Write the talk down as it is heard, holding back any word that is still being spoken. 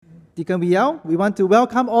Deacon Wiao. We want to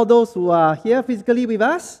welcome all those who are here physically with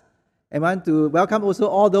us, and want to welcome also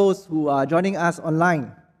all those who are joining us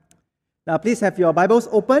online. Now, please have your Bibles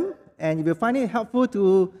open, and if you find it helpful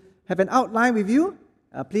to have an outline with you,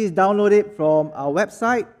 please download it from our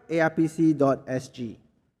website, arpc.sg.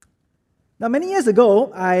 Now, many years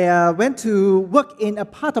ago, I went to work in a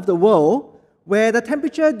part of the world where the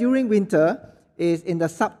temperature during winter is in the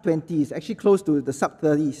sub-20s, actually close to the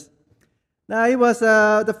sub-30s. Now, it was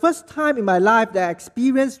the first time in my life that I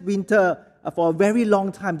experienced winter for a very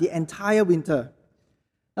long time, the entire winter.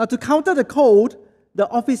 Now, to counter the cold, the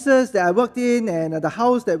offices that I worked in and the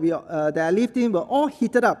house that I lived in were all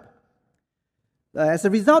heated up. As a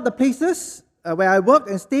result, the places where I worked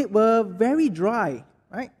and stayed were very dry,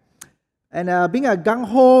 right? And being a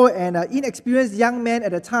gung-ho and inexperienced young man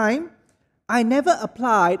at the time, I never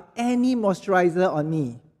applied any moisturizer on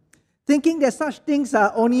me, thinking that such things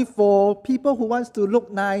are only for people who want to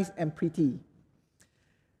look nice and pretty.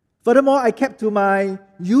 Furthermore, I kept to my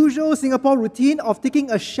usual Singapore routine of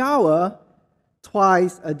taking a shower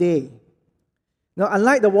twice a day. Now,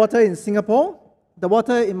 unlike the water in Singapore, the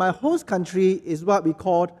water in my host country is what we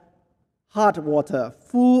call hard water,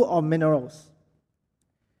 full of minerals.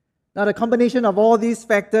 Now, the combination of all these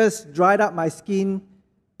factors dried up my skin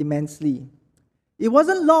immensely. It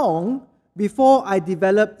wasn't long before I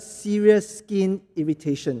developed serious skin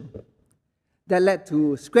irritation that led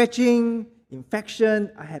to scratching,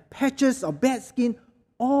 infection. I had patches of bad skin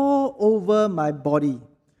all over my body,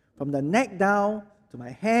 from the neck down to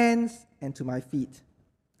my hands and to my feet.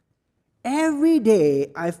 Every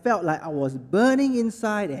day, I felt like I was burning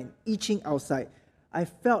inside and itching outside. I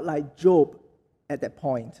felt like Job at that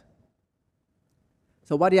point.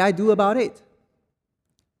 So what did I do about it?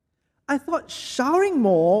 I thought showering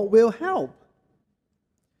more will help.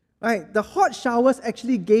 Right? The hot showers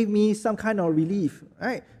actually gave me some kind of relief,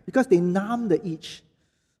 right? Because they numbed the itch.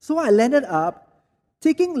 So I landed up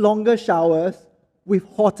taking longer showers with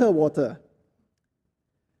hotter water.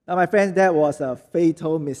 Now, my friends, that was a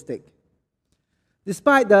fatal mistake.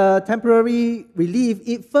 Despite the temporary relief,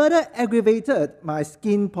 it further aggravated my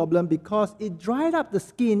skin problem because it dried up the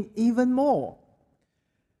skin even more.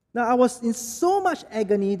 Now, I was in so much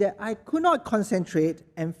agony that I could not concentrate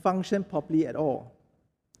and function properly at all.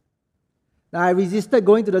 Now, I resisted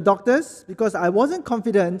going to the doctors because I wasn't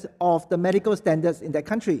confident of the medical standards in that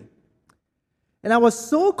country. And I was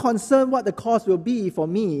so concerned what the cost will be for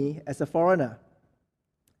me as a foreigner.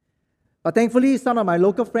 But thankfully, some of my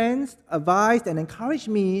local friends advised and encouraged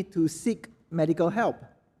me to seek medical help.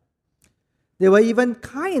 They were even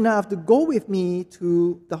kind enough to go with me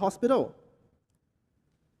to the hospital.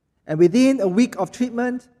 And within a week of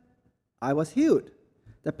treatment, I was healed.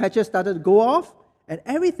 The patches started to go off, and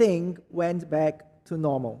everything went back to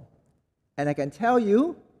normal. And I can tell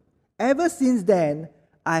you, ever since then,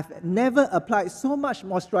 I've never applied so much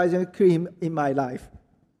moisturizing cream in my life.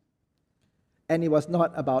 And it was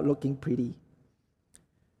not about looking pretty.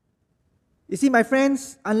 You see, my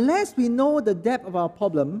friends, unless we know the depth of our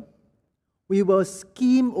problem, we will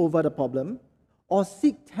skim over the problem or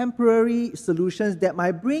seek temporary solutions that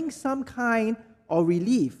might bring some kind of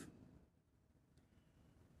relief.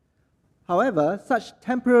 However, such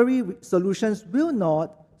temporary solutions will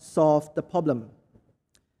not solve the problem.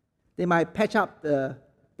 They might patch up the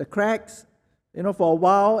cracks, for a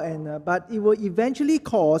while, but it will eventually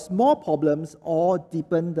cause more problems or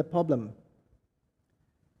deepen the problem.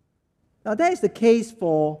 Now, that is the case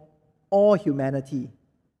for all humanity.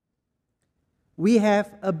 We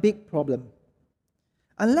have a big problem.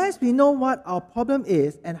 Unless we know what our problem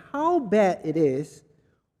is and how bad it is,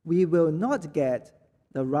 we will not get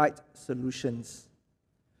the right solutions.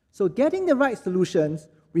 So getting the right solutions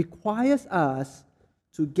requires us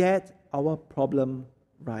to get our problem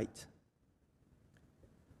right.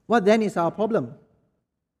 What then is our problem?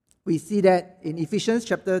 We see that in Ephesians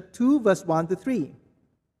chapter 2, verse 1 to 3.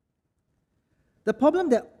 The problem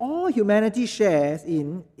that all humanity shares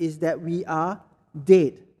in is that we are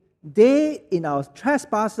dead. Dead in our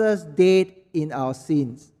trespasses, dead in our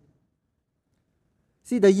sins.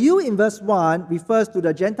 See, the you in verse 1 refers to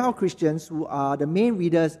the Gentile Christians who are the main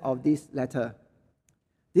readers of this letter.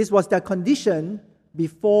 This was their condition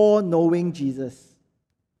before knowing Jesus.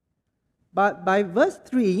 But by verse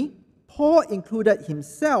 3, Paul included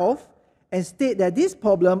himself and stated that this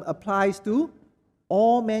problem applies to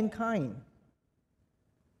all mankind.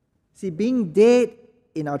 See, being dead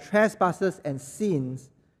in our trespasses and sins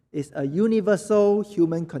is a universal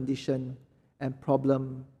human condition and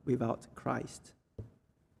problem without Christ.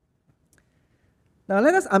 Now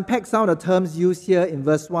let us unpack some of the terms used here in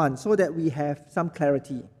verse 1 so that we have some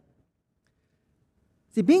clarity.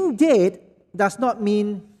 See, being dead does not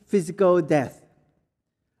mean physical death.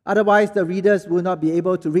 Otherwise, the readers will not be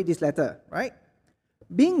able to read this letter, right?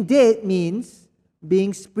 Being dead means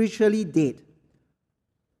being spiritually dead.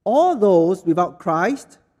 All those without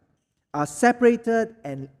Christ are separated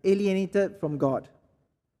and alienated from God,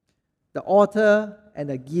 the author and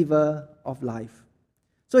the giver of life.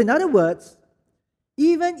 So in other words,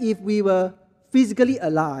 even if we were physically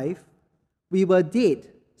alive, we were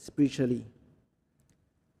dead spiritually.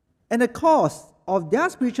 And the cause of their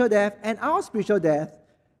spiritual death and our spiritual death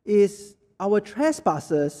is our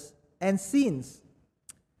trespasses and sins.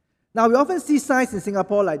 Now, we often see signs in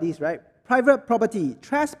Singapore like this, right? Private property,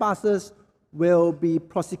 trespassers will be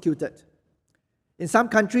prosecuted. In some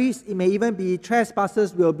countries, it may even be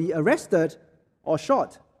trespassers will be arrested or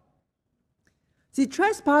shot. See,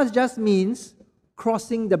 trespass just means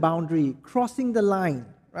crossing the boundary, crossing the line,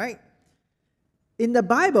 right? In the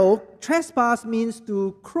Bible, trespass means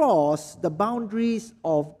to cross the boundaries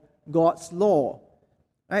of God's law,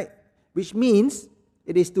 right? Which means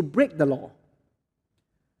it is to break the law.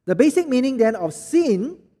 The basic meaning then of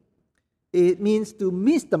sin, it means to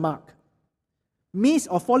miss the mark, miss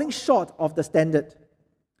or falling short of the standard.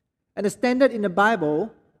 And the standard in the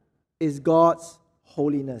Bible is God's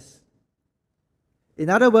holiness. In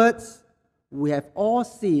other words, we have all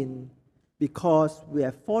sinned because we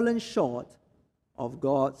have fallen short of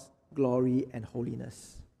God's glory and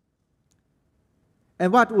holiness.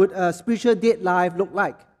 And what would a spiritual dead life look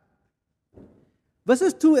like?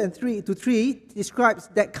 Verses 2 and 3 to 3 describes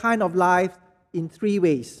that kind of life in 3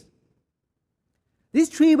 ways. These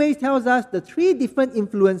 3 ways tells us the 3 different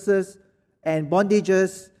influences and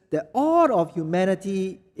bondages that all of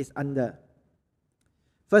humanity is under.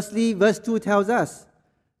 Firstly, verse 2 tells us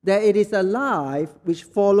that it is a life which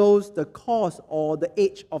follows the course or the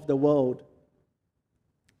age of the world.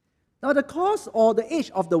 Now, the course or the age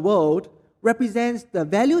of the world represents the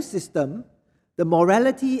value system, the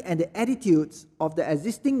morality and the attitudes of the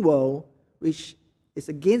existing world, which is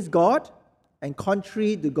against God and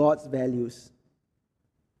contrary to God's values.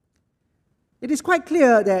 It is quite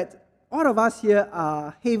clear that all of us here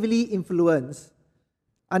are heavily influenced,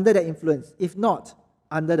 under the influence, if not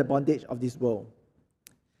under the bondage of this world.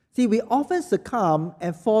 See, we often succumb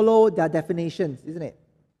and follow their definitions, isn't it?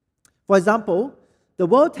 For example, the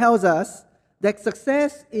world tells us that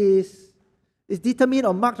success is determined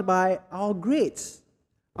or marked by our grades,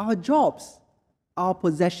 our jobs, our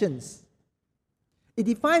possessions. It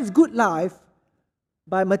defines good life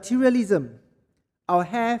by materialism, our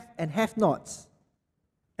have and have-nots,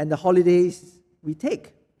 and the holidays we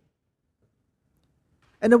take.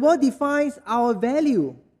 And the world defines our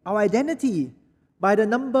value, our identity, by the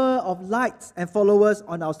number of likes and followers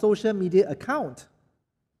on our social media account,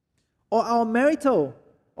 or our marital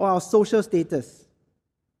or our social status.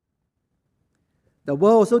 The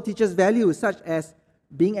world also teaches values such as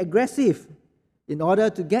being aggressive in order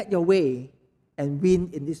to get your way and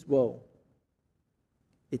win in this world.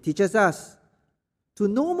 It teaches us to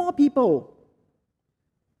know more people,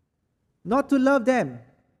 not to love them,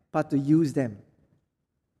 but to use them.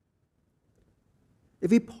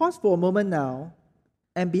 If we pause for a moment now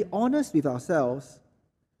and be honest with ourselves,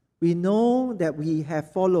 we know that we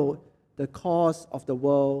have followed the course of the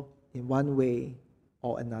world in one way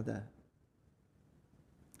or another.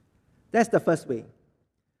 That's the first way.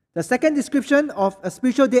 The second description of a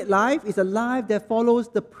spiritual dead life is a life that follows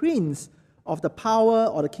the prince of the power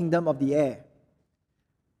or the kingdom of the air.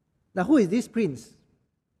 Now, who is this prince?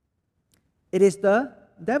 It is the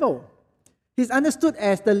devil. He's understood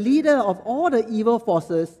as the leader of all the evil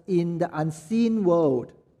forces in the unseen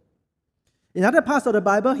world. In other parts of the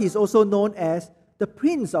Bible, he's also known as the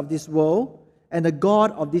prince of this world and the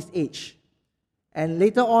god of this age. And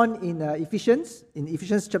later on in Ephesians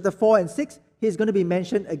chapter 4 and 6, he's going to be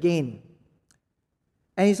mentioned again.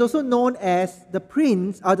 And he's also known as the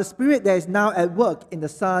prince, or the spirit that is now at work in the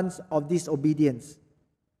sons of disobedience.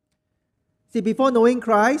 See, before knowing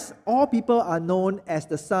Christ, all people are known as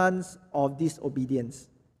the sons of disobedience.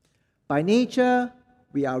 By nature,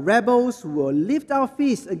 we are rebels who will lift our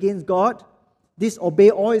fists against God,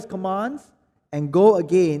 disobey all His commands, and go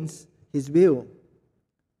against His will.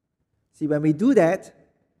 See, when we do that,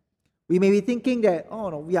 we may be thinking that, oh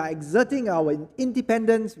no, we are exerting our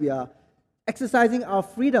independence, we are exercising our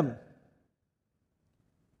freedom.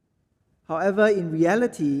 However, in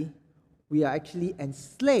reality, we are actually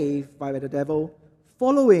enslaved by the devil,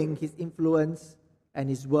 following his influence and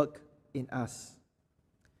his work in us.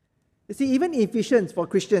 You see, even in Ephesians for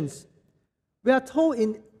Christians, we are told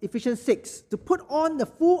in Ephesians 6 to put on the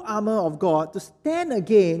full armor of God to stand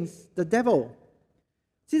against the devil.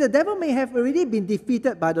 See, the devil may have already been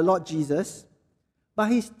defeated by the Lord Jesus, but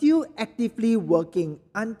he's still actively working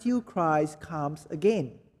until Christ comes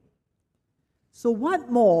again. So what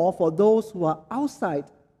more for those who are outside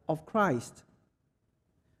of Christ?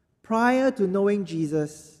 Prior to knowing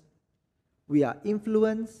Jesus, we are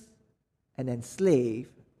influenced and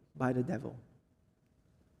enslaved by the devil.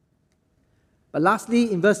 But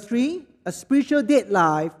lastly, in verse 3, a spiritual dead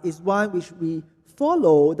life is one which we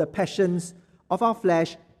follow the passions of our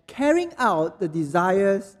flesh, carrying out the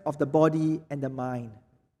desires of the body and the mind.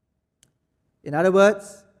 In other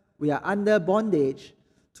words, we are under bondage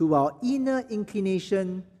to our inner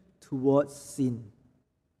inclination towards sin.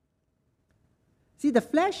 See, the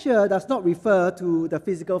flesh here does not refer to the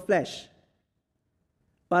physical flesh,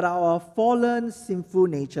 but our fallen sinful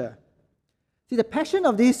nature. See, the passion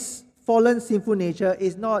of this fallen sinful nature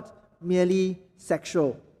is not merely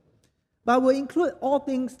sexual, but will include all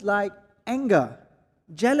things like anger,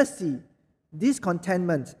 jealousy,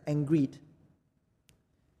 discontentment, and greed.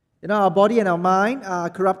 Our body and our mind are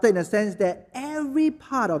corrupted in the sense that every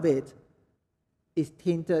part of it is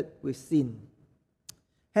tainted with sin.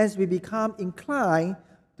 Hence, we become inclined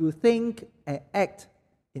to think and act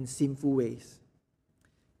in sinful ways.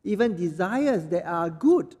 Even desires that are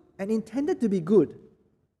good and intended to be good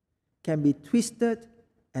can be twisted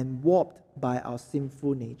and warped by our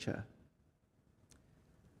sinful nature.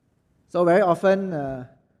 So very often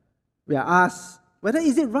we are asked whether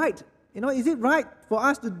is it right? Is it right for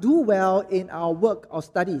us to do well in our work or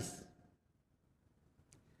studies?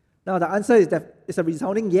 Now the answer is that it's a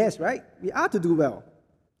resounding yes, right? We are to do well.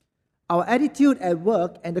 Our attitude at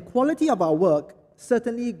work and the quality of our work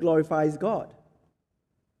certainly glorifies God.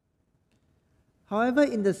 However,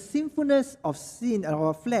 in the sinfulness of sin and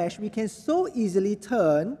our flesh, we can so easily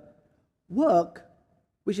turn work,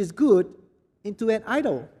 which is good, into an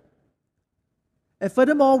idol. And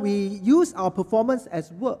furthermore, we use our performance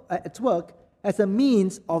at work as a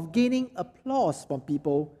means of gaining applause from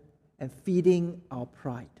people and feeding our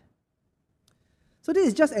pride. So this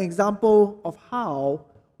is just an example of how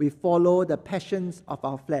we follow the passions of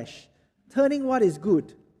our flesh, turning what is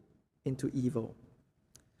good into evil.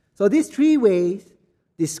 So these three ways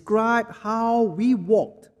describe how we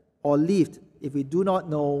walked or lived if we do not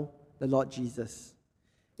know the Lord Jesus.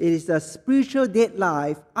 It is a spiritual dead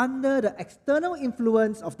life under the external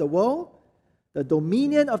influence of the world, the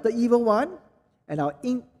dominion of the evil one, and our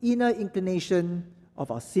inner inclination of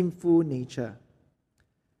our sinful nature.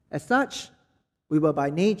 As such, we were by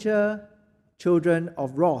nature children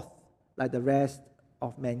of wrath, like the rest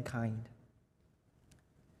of mankind.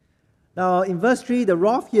 Now, in verse 3, the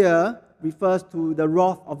wrath here refers to the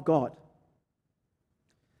wrath of God.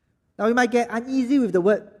 Now, we might get uneasy with the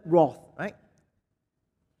word wrath, right?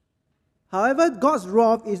 However, God's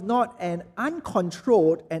wrath is not an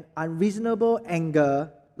uncontrolled and unreasonable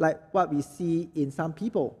anger like what we see in some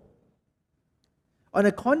people. On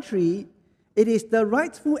the contrary, it is the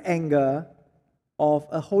rightful anger of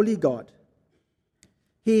a holy God.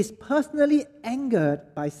 He is personally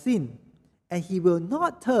angered by sin, and he will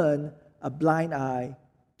not turn a blind eye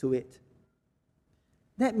to it.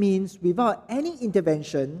 That means without any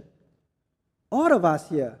intervention, all of us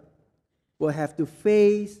here will have to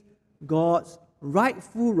face God's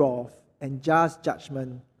rightful wrath and just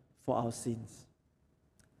judgment for our sins.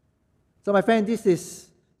 So my friend, this is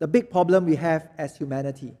the big problem we have as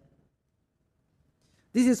humanity.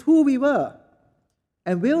 This is who we were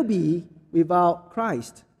and will be without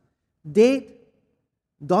Christ, dead,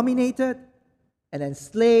 dominated, and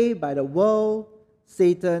enslaved by the world,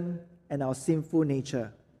 Satan, and our sinful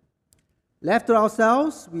nature. Left to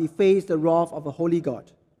ourselves, we face the wrath of a holy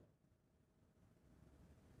God.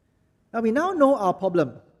 Now we now know our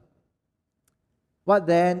problem. What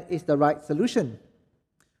then is the right solution?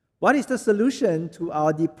 What is the solution to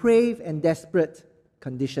our depraved and desperate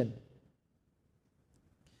condition?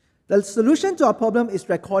 The solution to our problem is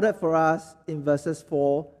recorded for us in verses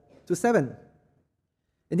 4 to 7.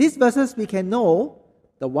 In these verses, we can know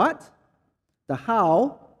the what, the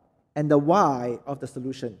how, and the why of the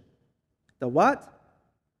solution. The what,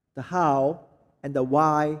 the how, and the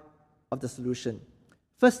why of the solution.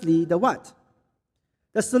 Firstly, the what.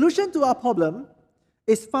 The solution to our problem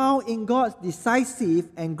is found in God's decisive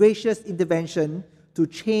and gracious intervention to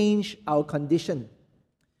change our condition.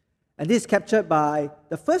 And this is captured by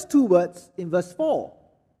the first two words in verse 4.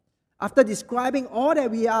 After describing all that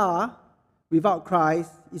we are without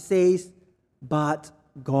Christ, it says, but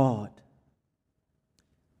God.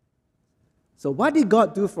 So what did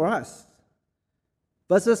God do for us?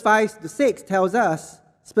 Verses 5 to 6 tells us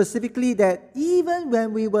specifically that even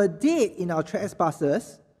when we were dead in our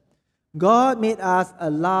trespasses, God made us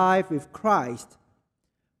alive with Christ.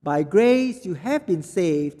 By grace you have been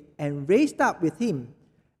saved and raised up with him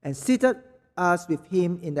and seated us with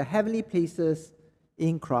him in the heavenly places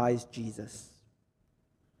in Christ Jesus.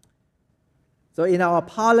 So in our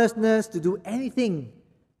powerlessness to do anything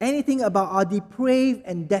about our depraved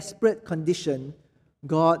and desperate condition,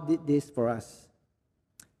 God did this for us.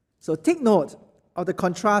 So take note of the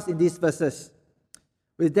contrast in these verses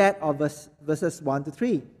with that of verses 1 to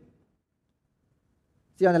 3.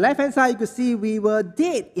 See, on the left-hand side, you could see we were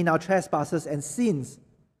dead in our trespasses and sins.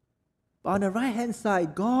 But on the right-hand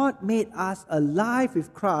side, God made us alive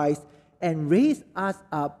with Christ and raised us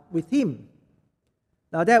up with him.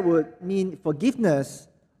 Now that would mean forgiveness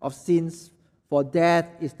of sins, for death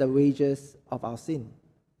is the wages of our sin.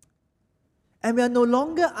 And we are no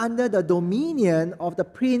longer under the dominion of the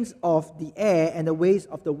prince of the air and the ways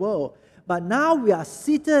of the world, but now we are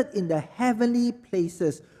seated in the heavenly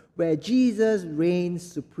places where Jesus reigns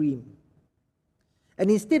supreme.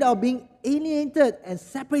 And instead of being alienated and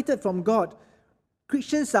separated from God,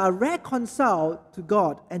 Christians are reconciled to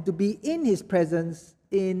God and to be in his presence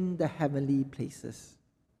in the heavenly places.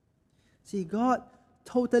 See, God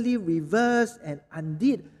totally reversed and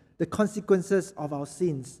undid the consequences of our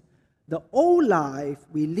sins. The old life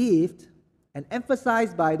we lived, and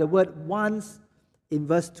emphasized by the word once in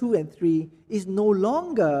verse 2 and 3, is no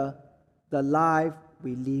longer the life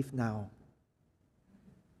we live now.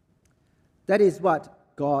 That is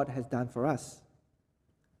what God has done for us.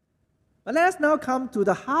 But let us now come to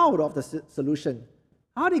the how of the solution.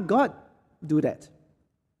 How did God do that?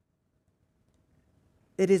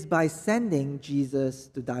 It is by sending Jesus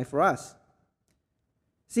to die for us.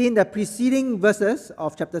 See, in the preceding verses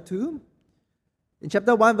of chapter 2, in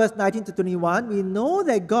chapter 1, verse 19 to 21, we know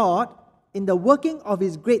that God, in the working of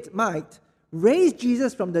his great might, raised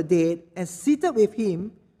Jesus from the dead and seated with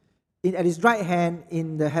him at his right hand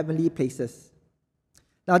in the heavenly places.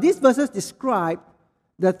 Now, these verses describe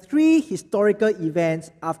the three historical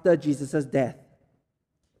events after Jesus' death: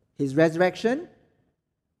 his resurrection,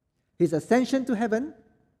 his ascension to heaven,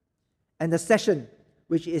 and the session,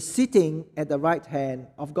 which is sitting at the right hand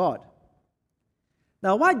of God.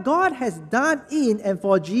 Now, what God has done in and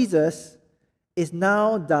for Jesus is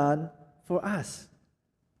now done for us.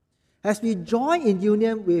 As we join in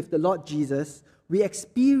union with the Lord Jesus, we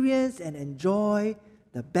experience and enjoy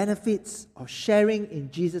the benefits of sharing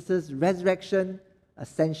in Jesus' resurrection,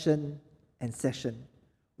 ascension, and session.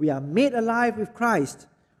 We are made alive with Christ,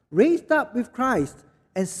 raised up with Christ,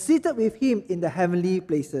 and seated with him in the heavenly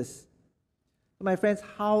places. My friends,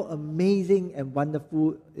 how amazing and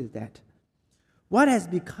wonderful is that? What has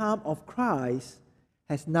become of Christ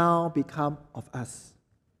has now become of us.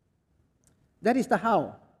 That is the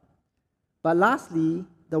how. But lastly,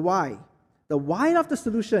 the why. The why of the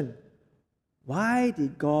solution. Why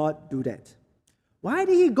did God do that? Why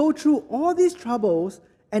did he go through all these troubles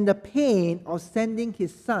and the pain of sending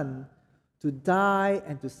his Son to die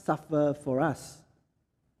and to suffer for us?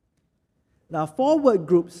 Now, 4 word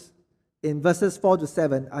groups in verses 4 to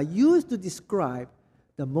 7 are used to describe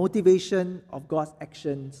the motivation of God's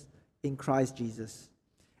actions in Christ Jesus.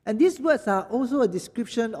 And these words are also a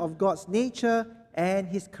description of God's nature and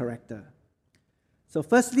his character. So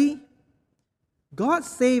firstly, God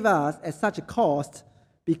saved us at such a cost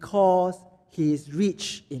because he is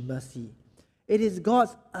rich in mercy. It is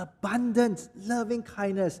God's abundant loving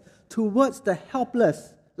kindness towards the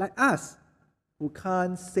helpless like us who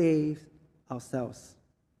can't save ourselves.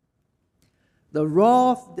 The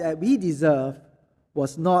wrath that we deserve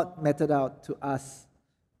was not meted out to us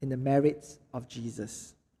in the merits of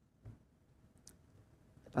Jesus.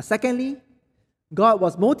 But secondly, God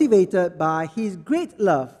was motivated by his great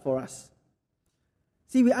love for us.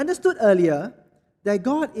 See, we understood earlier that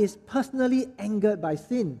God is personally angered by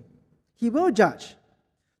sin. He will judge.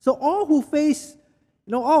 So all who face,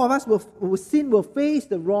 all of us who sin will face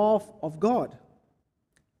the wrath of God.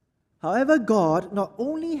 However, God not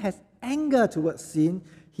only has anger towards sin,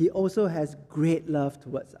 he also has great love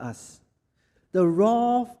towards us. The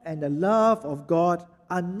wrath and the love of God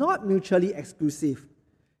are not mutually exclusive.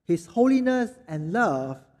 His holiness and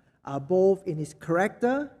love are both in his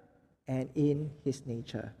character and in his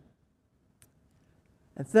nature.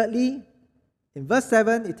 And thirdly, in verse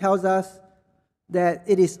 7, it tells us that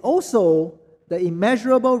it is also the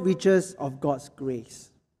immeasurable riches of God's grace.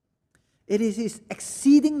 It is his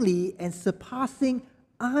exceedingly and surpassing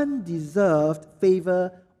undeserved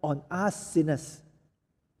favor on us sinners.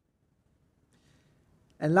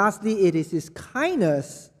 And lastly, it is his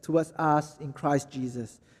kindness towards us in Christ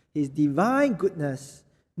Jesus. His divine goodness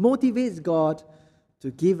motivates God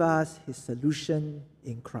to give us his solution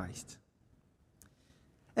in Christ.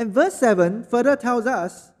 And verse 7 further tells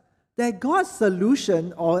us that God's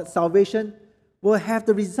solution or salvation will have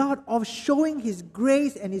the result of showing His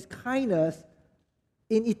grace and His kindness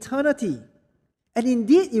in eternity. And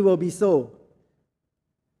indeed, it will be so.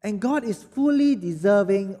 And God is fully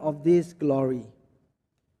deserving of this glory.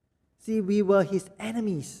 See, we were His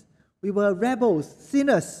enemies. We were rebels,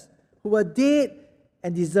 sinners, who were dead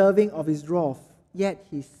and deserving of His wrath. Yet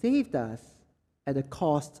He saved us at the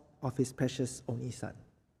cost of His precious only Son.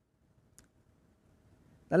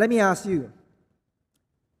 Now let me ask you,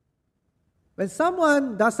 when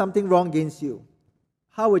someone does something wrong against you,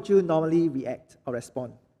 how would you normally react or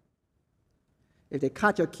respond? If they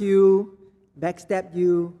cut your queue, backstabbed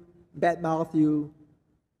you, badmouthed you,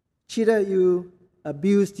 cheated you,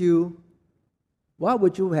 abused you, what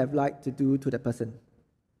would you have liked to do to the person?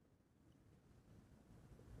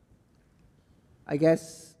 I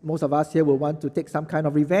guess most of us here will want to take some kind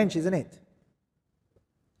of revenge, isn't it?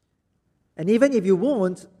 And even if you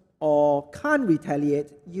won't or can't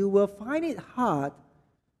retaliate, you will find it hard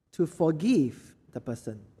to forgive the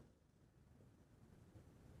person.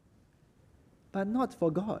 But not for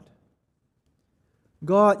God.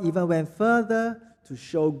 God even went further to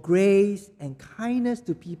show grace and kindness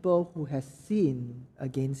to people who have sinned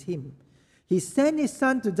against Him. He sent His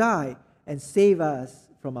Son to die and save us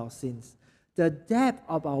from our sins. The depth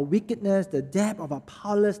of our wickedness, the depth of our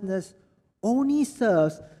powerlessness only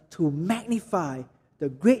serves to magnify the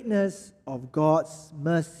greatness of God's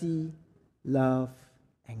mercy, love,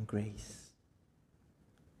 and grace.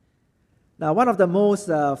 Now, one of the most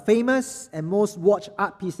famous and most watched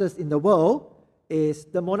art pieces in the world is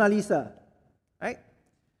the Mona Lisa, right?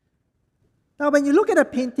 Now, when you look at a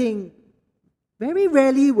painting, very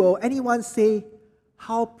rarely will anyone say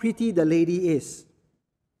how pretty the lady is,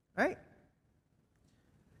 right?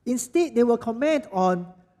 Instead, they will comment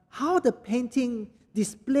on how the painting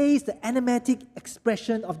displays the animatic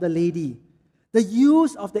expression of the lady, the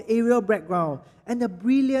use of the aerial background, and the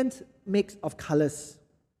brilliant mix of colors.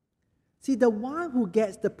 See, the one who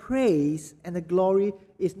gets the praise and the glory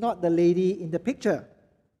is not the lady in the picture,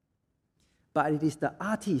 but it is the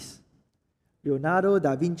artist, Leonardo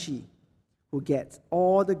da Vinci, who gets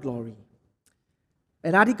all the glory.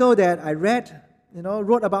 An article that I read,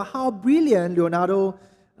 wrote about how brilliant Leonardo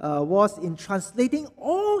was in translating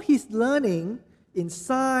all his learning in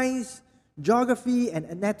science, geography, and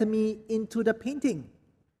anatomy into the painting.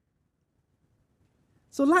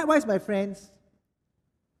 So likewise, my friends,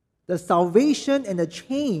 the salvation and the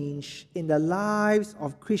change in the lives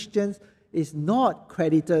of Christians is not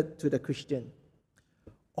credited to the Christian.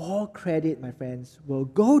 All credit, my friends, will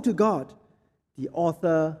go to God, the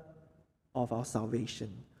author of our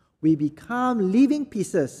salvation. We become living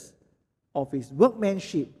pieces of His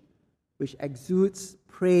workmanship, which exudes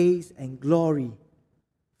praise and glory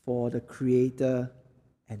for the Creator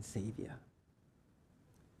and Savior.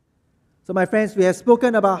 So, my friends, we have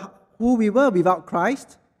spoken about who we were without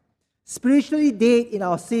Christ, spiritually dead in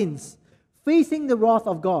our sins, facing the wrath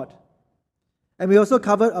of God. And we also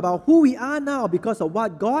covered about who we are now because of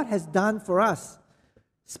what God has done for us,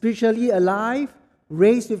 spiritually alive,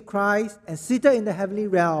 raised with Christ, and seated in the heavenly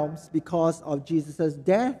realms because of Jesus'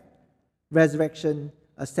 death, resurrection,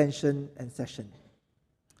 ascension, and session.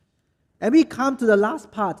 And we come to the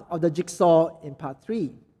last part of the jigsaw in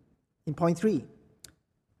point 3.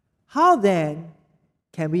 How then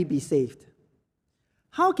can we be saved?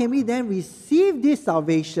 How can we then receive this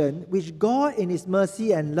salvation which God in His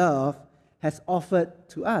mercy and love has offered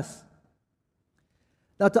to us?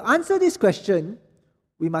 Now, to answer this question,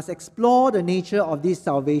 we must explore the nature of this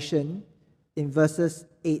salvation in verses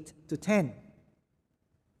 8 to 10.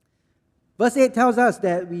 Verse 8 tells us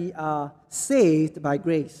that we are saved by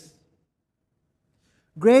grace.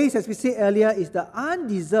 Grace, as we said earlier, is the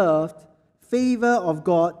undeserved favor of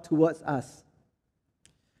God towards us.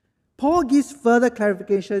 Paul gives further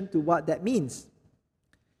clarification to what that means.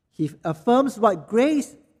 He affirms what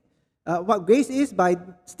grace is by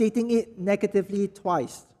stating it negatively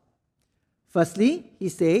twice. Firstly, he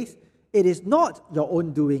says, it is not your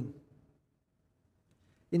own doing.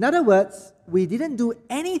 In other words, we didn't do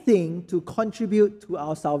anything to contribute to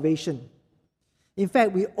our salvation. In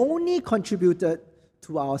fact, we only contributed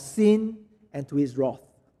to our sin and to His wrath.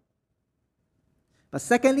 But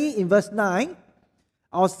secondly, in verse 9,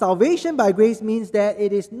 our salvation by grace means that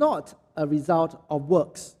it is not a result of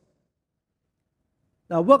works.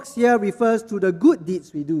 Now, works here refers to the good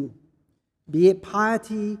deeds we do, be it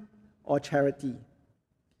piety or charity.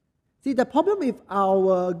 See, the problem with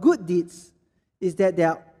our good deeds is that they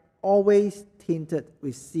are always tainted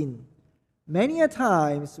with sin. Many a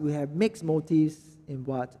times we have mixed motives in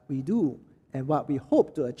what we do, and what we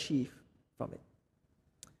hope to achieve from it.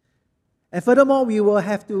 And furthermore, we will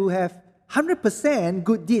have to have 100%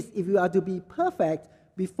 good deeds if we are to be perfect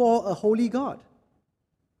before a holy God.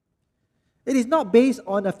 It is not based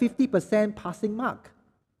on a 50% passing mark.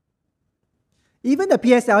 Even the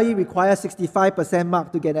PSLE requires 65%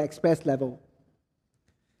 mark to get an express level.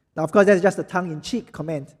 Now, of course, that's just a tongue-in-cheek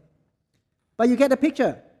comment. But you get the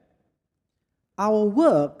picture. Our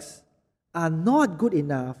works are not good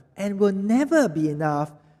enough and will never be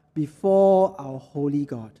enough before our holy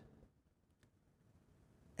God.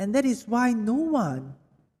 And that is why no one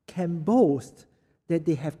can boast that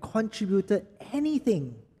they have contributed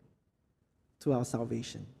anything to our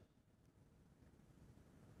salvation.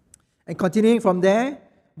 And continuing from there,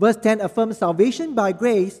 verse 10 affirms salvation by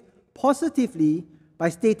grace positively by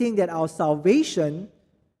stating that our salvation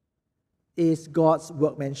is God's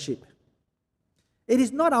workmanship. It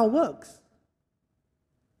is not our works,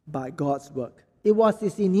 but God's work. It was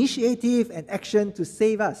His initiative and action to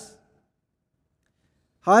save us.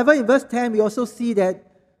 However, in verse 10, we also see that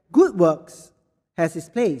good works has its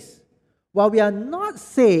place. While we are not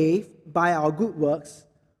saved by our good works,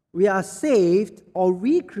 we are saved or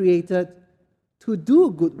recreated to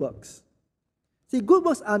do good works. See, good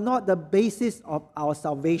works are not the basis of our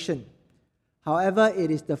salvation. However,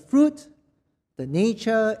 it is the fruit, the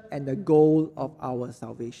nature, and the goal of our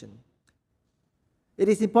salvation. It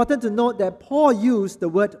is important to note that Paul used the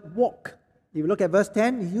word walk. If you look at verse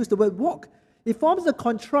 10, he used the word walk. It forms a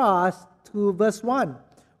contrast to verse 1,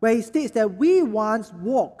 where he states that we once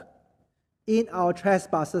walked in our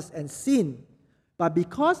trespasses and sin, but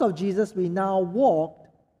because of Jesus, we now walk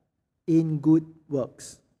in good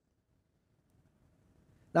works.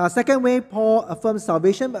 Now, a second way Paul affirms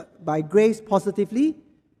salvation by grace positively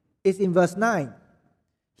is in verse 9.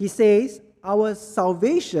 He says, our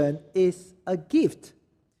salvation is a gift.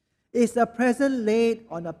 It's a present laid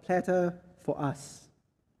on a platter for us.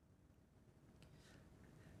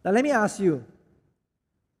 Now let me ask you,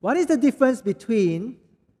 what is the difference between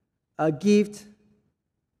a gift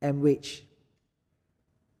and wage?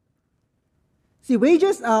 See,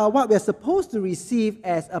 wages are what we are supposed to receive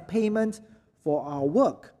as a payment for our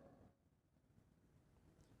work.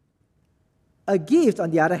 A gift, on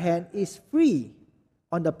the other hand, is free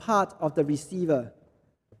on the part of the receiver.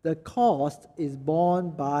 The cost is borne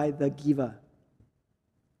by the giver.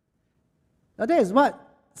 Now that is what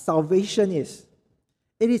salvation is.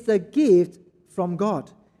 It is a gift from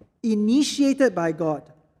God, initiated by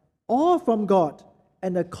God, all from God,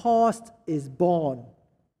 and the cost is borne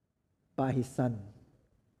by His Son.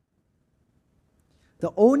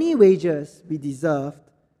 The only wages we deserve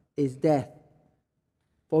is death.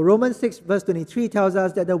 For Romans 6 verse 23 tells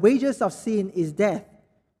us that the wages of sin is death,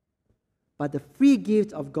 but the free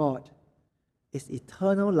gift of God is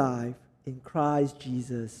eternal life in Christ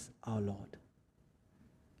Jesus our Lord.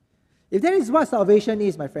 If that is what salvation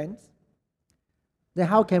is, my friends, then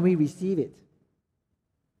how can we receive it?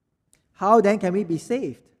 How then can we be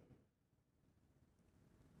saved?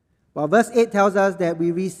 Well, verse 8 tells us that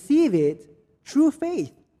we receive it through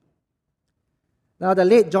faith. Now, the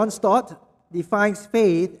late John Stott defines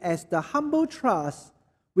faith as the humble trust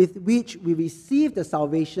with which we receive the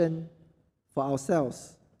salvation for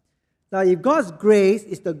ourselves. Now, if God's grace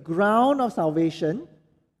is the ground of salvation,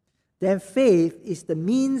 then faith is the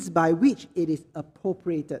means by which it is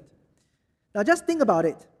appropriated. Now, just think about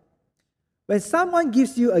it. When someone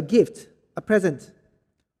gives you a gift, a present,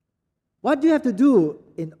 what do you have to do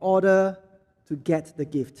in order to get the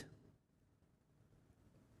gift?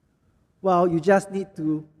 Well, you just need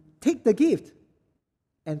to take the gift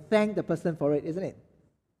and thank the person for it, isn't it?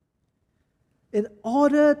 In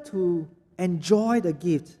order to enjoy the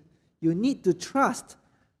gift, you need to trust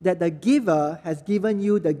that the giver has given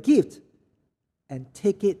you the gift and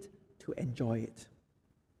take it to enjoy it.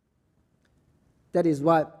 That is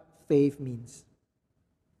what faith means.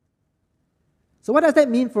 So what does that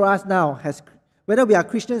mean for us now, whether we are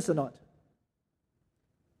Christians or not?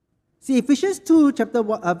 See, Ephesians 2, chapter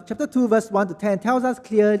 2, verse 1 to 10 tells us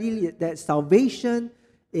clearly that salvation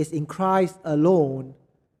is in Christ alone,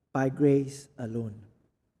 by grace alone.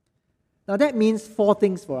 Now that means four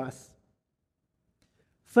things for us.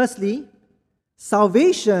 Firstly,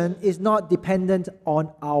 salvation is not dependent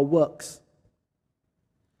on our works.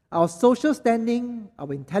 Our social standing,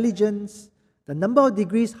 our intelligence, the number of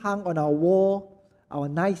degrees hung on our wall, our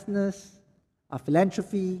niceness, our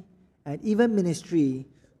philanthropy, and even ministry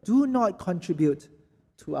do not contribute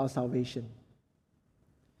to our salvation.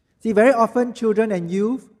 See, very often children and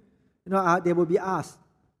youth, they will be asked,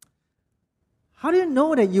 how do you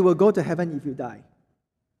know that you will go to heaven if you die?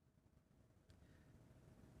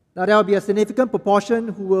 Now, there will be a significant proportion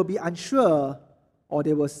who will be unsure or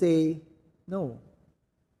they will say no.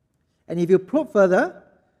 And if you probe further,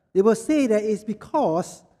 they will say that it's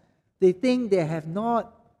because they think they have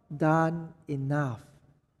not done enough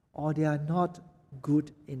or they are not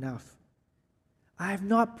good enough. I have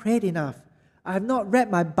not prayed enough. I have not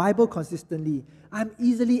read my Bible consistently. I'm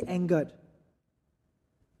easily angered.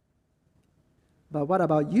 But what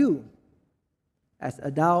about you as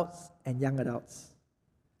adults and young adults?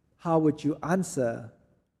 How would you answer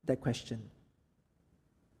that question?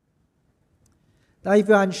 Now, if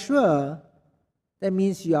you're unsure, that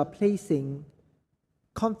means you are placing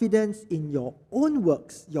confidence in your own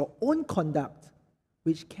works, your own conduct,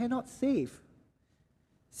 which cannot save.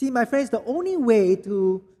 See, my friends, the only way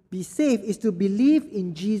to be saved is to believe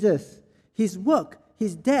in Jesus, His work,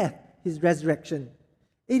 His death, His resurrection.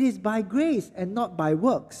 It is by grace and not by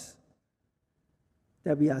works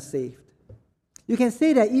that we are saved. You can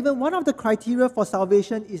say that even one of the criteria for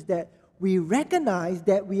salvation is that we recognize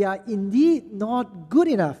that we are indeed not good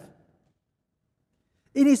enough.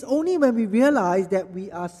 It is only when we realize that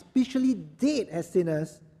we are spiritually dead as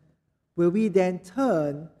sinners will we then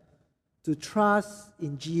turn to trust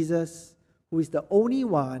in Jesus, who is the only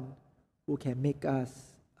one who can make us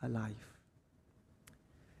alive.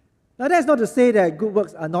 Now, that's not to say that good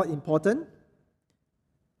works are not important,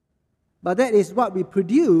 but that is what we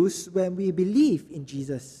produce when we believe in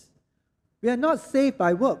Jesus. We are not saved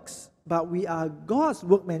by works, but we are God's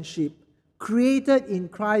workmanship, created in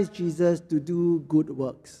Christ Jesus to do good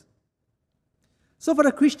works. So for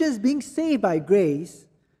the Christians, being saved by grace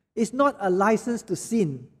is not a license to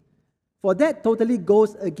sin, for that totally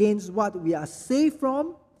goes against what we are saved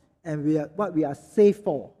from and what we are saved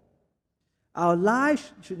for. Our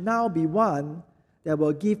life should now be one that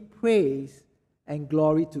will give praise and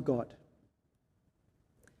glory to God.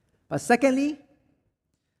 But secondly,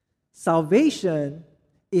 salvation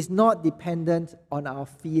is not dependent on our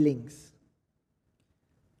feelings.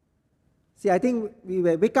 See, I think we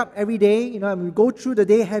wake up every day, and we go through the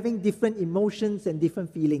day having different emotions and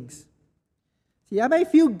different feelings. See, I may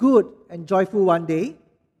feel good and joyful one day,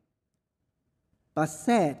 but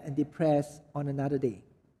sad and depressed on another day.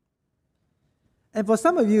 And for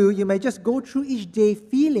some of you, you may just go through each day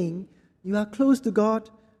feeling you are close to God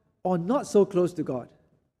or not so close to God.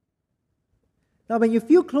 Now, when you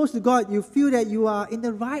feel close to God, you feel that you are in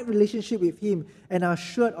the right relationship with Him and are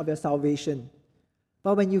assured of your salvation.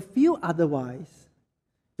 But when you feel otherwise,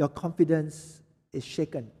 your confidence is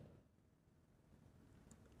shaken.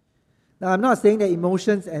 Now, I'm not saying that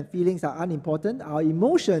emotions and feelings are unimportant. Our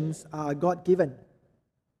emotions are God-given.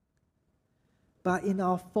 But in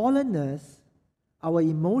our fallenness, our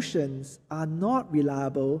emotions are not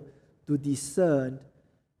reliable to discern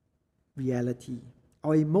reality.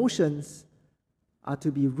 Our emotions are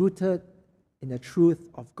to be rooted in the truth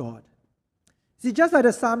of God. See, just like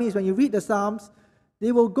the psalmist, when you read the Psalms,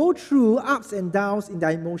 they will go through ups and downs in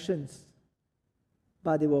their emotions,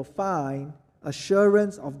 but they will find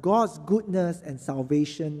assurance of God's goodness and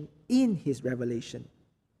salvation in His revelation.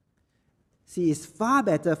 See, it's far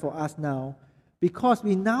better for us now because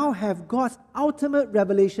we now have God's ultimate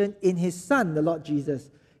revelation in His Son, the Lord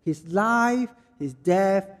Jesus. His life, His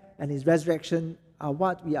death, and His resurrection are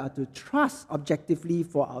what we are to trust objectively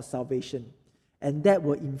for our salvation, and that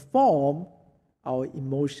will inform our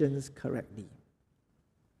emotions correctly.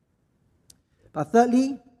 But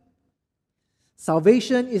thirdly,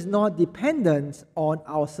 salvation is not dependent on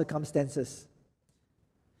our circumstances.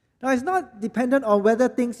 Now, it's not dependent on whether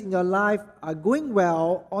things in your life are going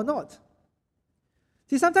well or not.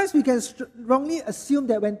 See, sometimes we can wrongly assume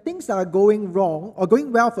that when things are going wrong or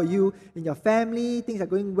going well for you in your family, things are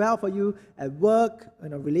going well for you at work,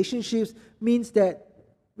 relationships, means that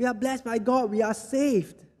we are blessed by God, we are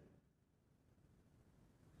saved.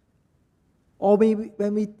 Or we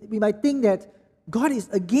might think that God is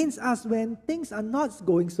against us when things are not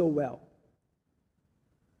going so well.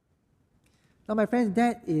 Now, my friends,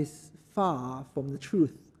 that is far from the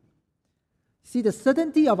truth. See, the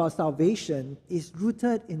certainty of our salvation is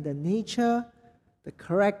rooted in the nature, the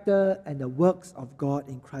character, and the works of God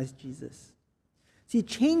in Christ Jesus. See,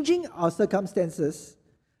 changing our circumstances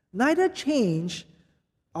neither change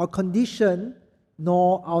our condition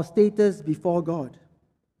nor our status before God.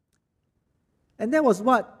 And that was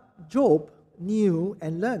what Job knew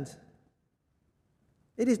and learned.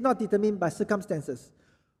 It is not determined by circumstances.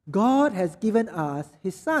 God has given us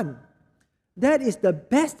His Son. That is the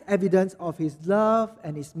best evidence of His love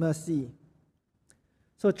and His mercy.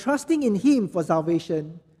 So trusting in Him for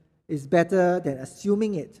salvation is better than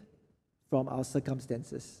assuming it from our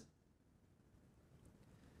circumstances.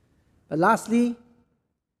 But lastly,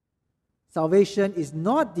 salvation is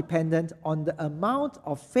not dependent on the amount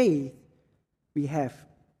of faith we have,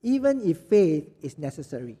 even if faith is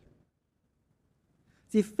necessary.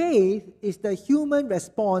 See, faith is the human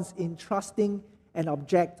response in trusting an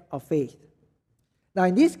object of faith. Now,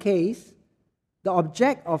 in this case, the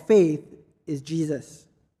object of faith is Jesus.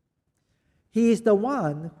 He is the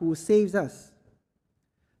one who saves us.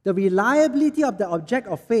 The reliability of the object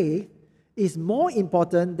of faith is more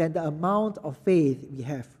important than the amount of faith we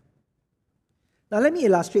have. Now, let me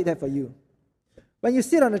illustrate that for you. When you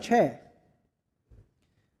sit on a chair,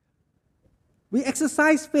 we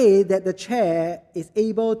exercise faith that the chair is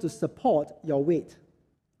able to support your weight,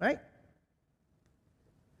 right?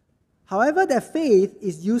 However, that faith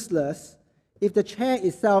is useless if the chair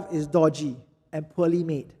itself is dodgy and poorly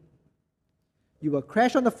made. You will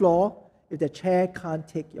crash on the floor if the chair can't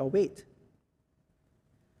take your weight.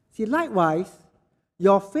 See, likewise,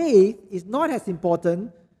 your faith is not as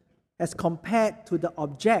important as compared to the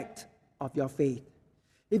object of your faith.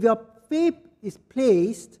 If your faith is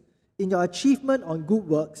placed in your achievement on good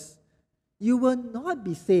works, you will not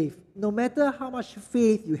be saved, no matter how much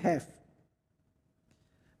faith you have.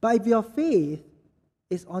 But if your faith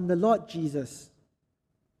is on the Lord Jesus,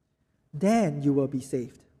 then you will be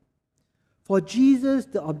saved. For Jesus,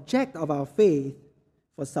 the object of our faith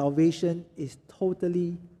for salvation is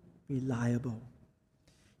totally reliable.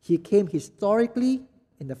 He came historically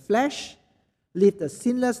in the flesh, lived a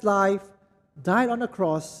sinless life, died on the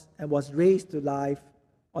cross, and was raised to life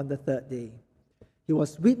on the third day. He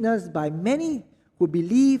was witnessed by many who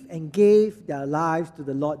believed and gave their lives to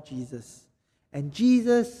the Lord Jesus. And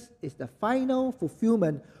Jesus is the final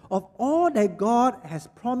fulfillment of all that God has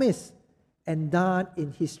promised and done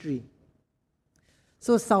in history.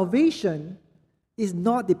 So salvation is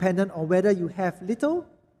not dependent on whether you have little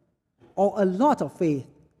or a lot of faith,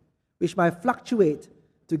 which might fluctuate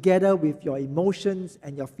together with your emotions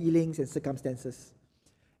and your feelings and circumstances.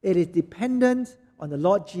 It is dependent on the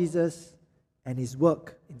Lord Jesus and His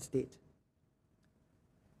work instead.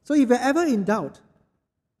 So if you're ever in doubt,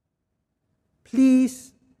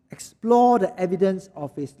 please explore the evidence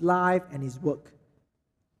of His life and His work.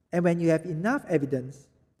 And when you have enough evidence,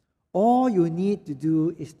 all you need to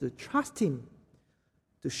do is to trust Him,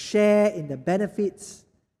 to share in the benefits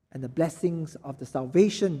and the blessings of the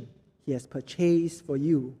salvation He has purchased for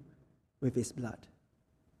you with His blood.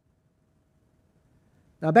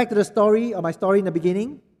 Now back to the story, or my story in the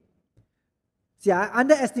beginning. See, I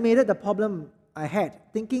underestimated the problem I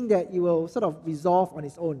had, thinking that it will sort of resolve on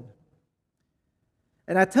its own.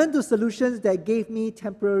 And I turned to solutions that gave me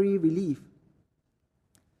temporary relief,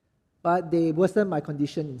 but they worsened my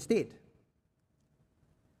condition instead.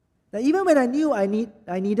 Now, even when I knew I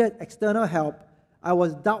needed external help, I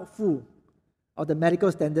was doubtful of the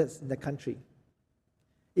medical standards in the country.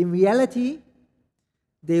 In reality,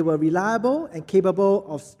 they were reliable and capable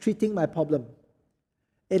of treating my problem.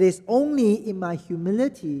 It is only in my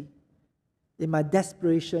humility, in my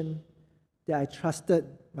desperation, that I trusted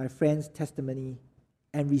my friend's testimony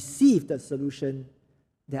and received the solution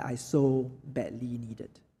that I so badly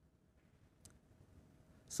needed.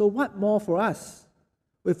 So what more for us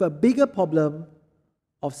with a bigger problem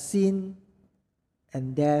of sin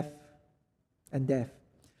and death?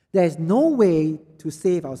 There is no way to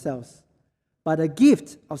save ourselves, but a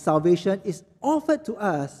gift of salvation is offered to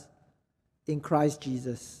us in Christ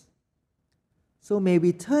Jesus. So may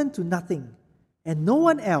we turn to nothing and no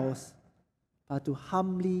one else but to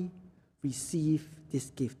humbly receive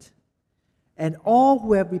this gift. And all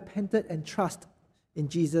who have repented and trust in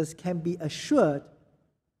Jesus can be assured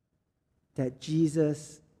that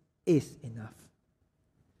Jesus is enough.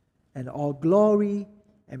 And all glory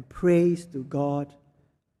and praise to God,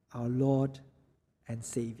 our Lord and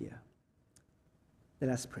Savior. Let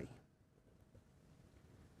us pray.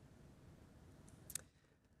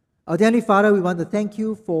 Our dear Heavenly Father, we want to thank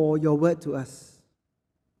you for your word to us.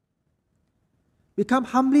 We come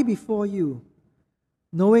humbly before you,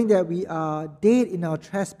 knowing that we are dead in our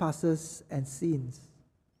trespasses and sins.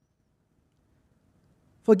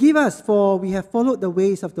 Forgive us, for we have followed the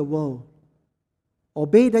ways of the world,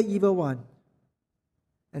 obeyed the evil one,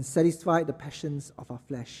 and satisfied the passions of our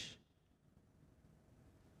flesh.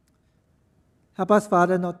 Help us,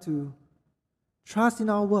 Father, not to trust in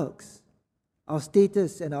our works, our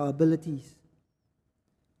status, and our abilities,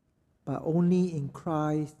 but only in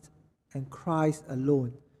Christ and Christ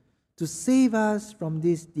alone, to save us from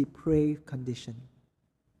this depraved condition.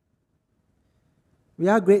 We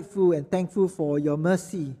are grateful and thankful for your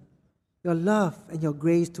mercy, your love, and your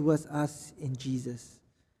grace towards us in Jesus.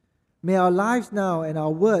 May our lives now and our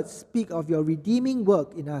words speak of your redeeming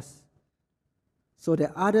work in us, so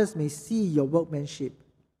that others may see your workmanship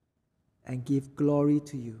and give glory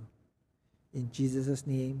to you. In Jesus'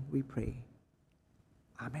 name we pray.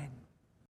 Amen.